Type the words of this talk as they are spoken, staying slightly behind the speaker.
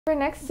For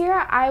next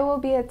year, I will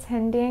be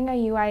attending a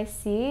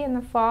UIC in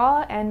the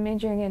fall and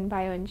majoring in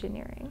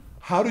bioengineering.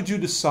 How did you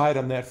decide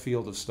on that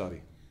field of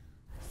study?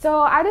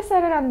 So I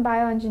decided on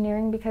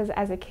bioengineering because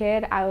as a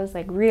kid, I was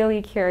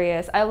really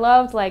curious. I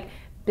loved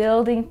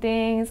building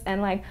things,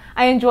 and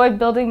I enjoyed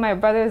building my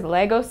brother's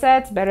Lego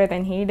sets better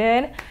than he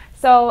did.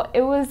 So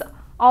it was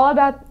all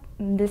about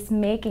this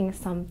making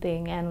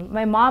something, and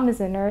my mom is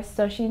a nurse,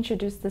 so she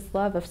introduced this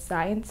love of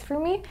science for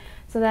me.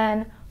 So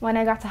then when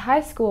I got to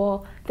high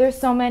school, there's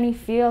so many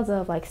fields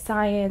of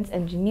science,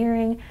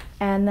 engineering,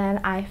 and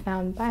then I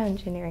found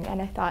bioengineering, and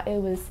I thought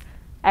it was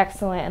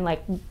excellent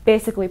and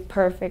basically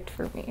perfect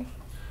for me.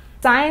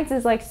 Science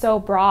is so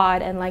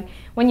broad, and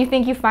when you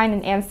think you find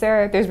an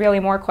answer, there's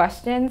really more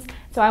questions.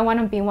 So I want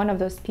to be one of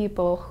those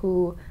people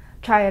who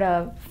try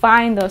to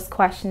find those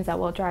questions that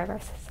will drive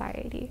our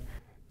society.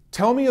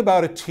 Tell me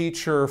about a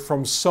teacher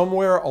from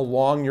somewhere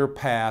along your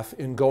path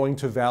in going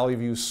to Valley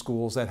View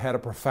schools that had a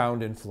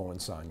profound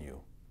influence on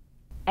you.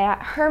 At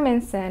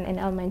Hermansen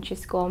Elementary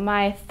School,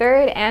 my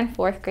 3rd and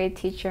 4th grade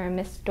teacher,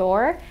 Miss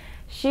Dorr,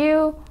 she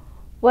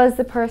was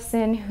the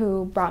person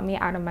who brought me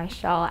out of my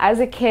shell.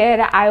 As a kid,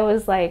 I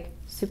was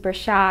super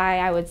shy.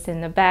 I would sit in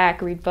the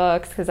back, read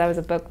books because I was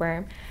a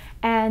bookworm.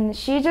 And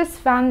she just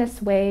found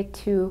this way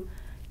to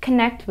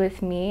connect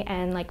with me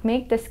and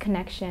make this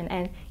connection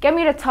and get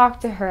me to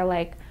talk to her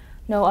like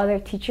no other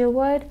teacher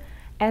would.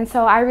 And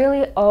so I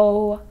really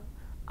owe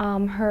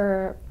to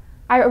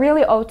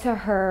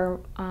her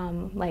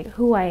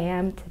who I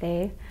am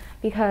today,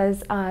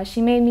 because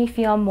she made me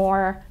feel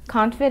more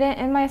confident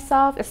in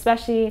myself,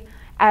 especially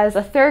as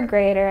a 3rd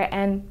grader,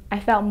 and I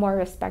felt more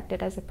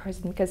respected as a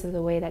person because of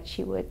the way that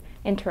she would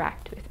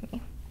interact with me.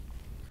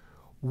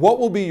 What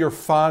will be your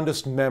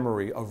fondest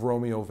memory of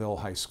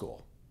Romeoville High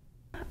School?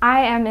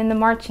 I am in the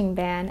marching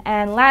band,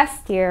 and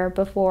last year,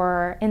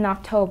 in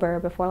October,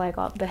 before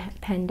all the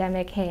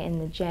pandemic hit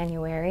in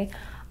January,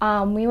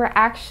 we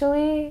went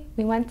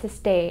to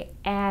state,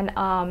 and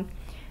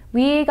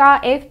we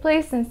got 8th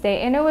place in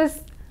state, and it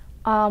was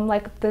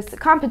this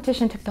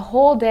competition took the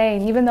whole day,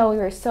 and even though we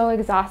were so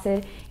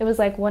exhausted, it was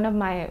one of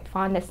my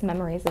fondest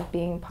memories of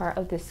being part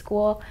of this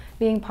school,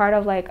 being part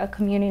of a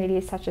community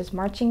such as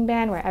marching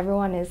band, where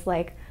everyone is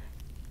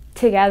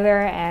together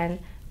and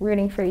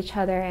rooting for each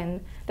other, and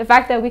the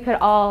fact that we could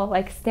all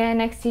stand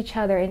next to each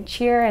other and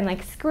cheer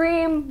and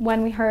scream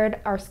when we heard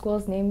our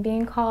school's name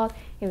being called,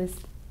 it was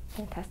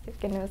fantastic,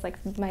 and it was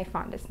my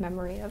fondest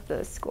memory of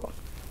the school.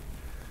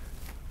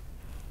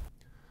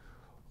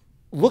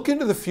 Look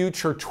into the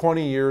future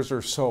 20 years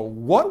or so.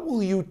 What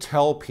will you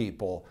tell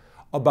people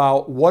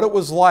about what it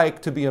was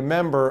like to be a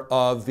member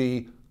of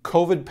the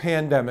COVID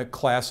pandemic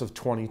class of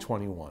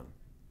 2021?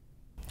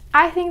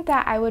 I think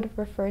that I would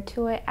refer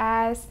to it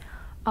as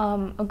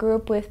a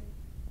group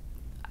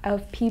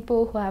of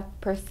people who have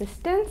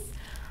persistence,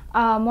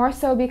 more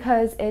so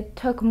because it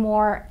took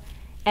more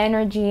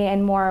energy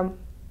and more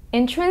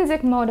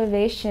intrinsic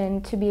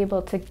motivation to be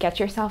able to get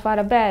yourself out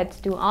of bed,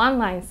 to do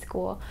online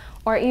school,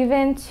 or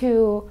even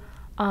to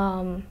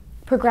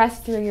progress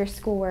through your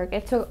schoolwork.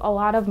 It took a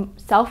lot of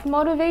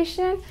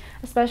self-motivation,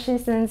 especially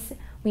since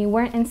we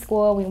weren't in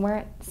school, we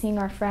weren't seeing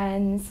our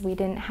friends, we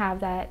didn't have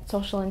that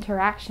social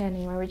interaction,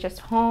 and we were just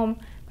home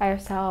by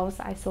ourselves,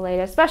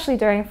 isolated, especially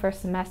during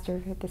first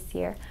semester this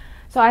year.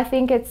 So I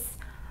think the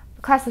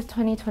class of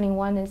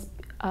 2021 is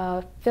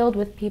filled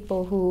with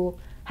people who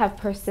have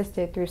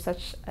persisted through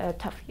such a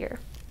tough year.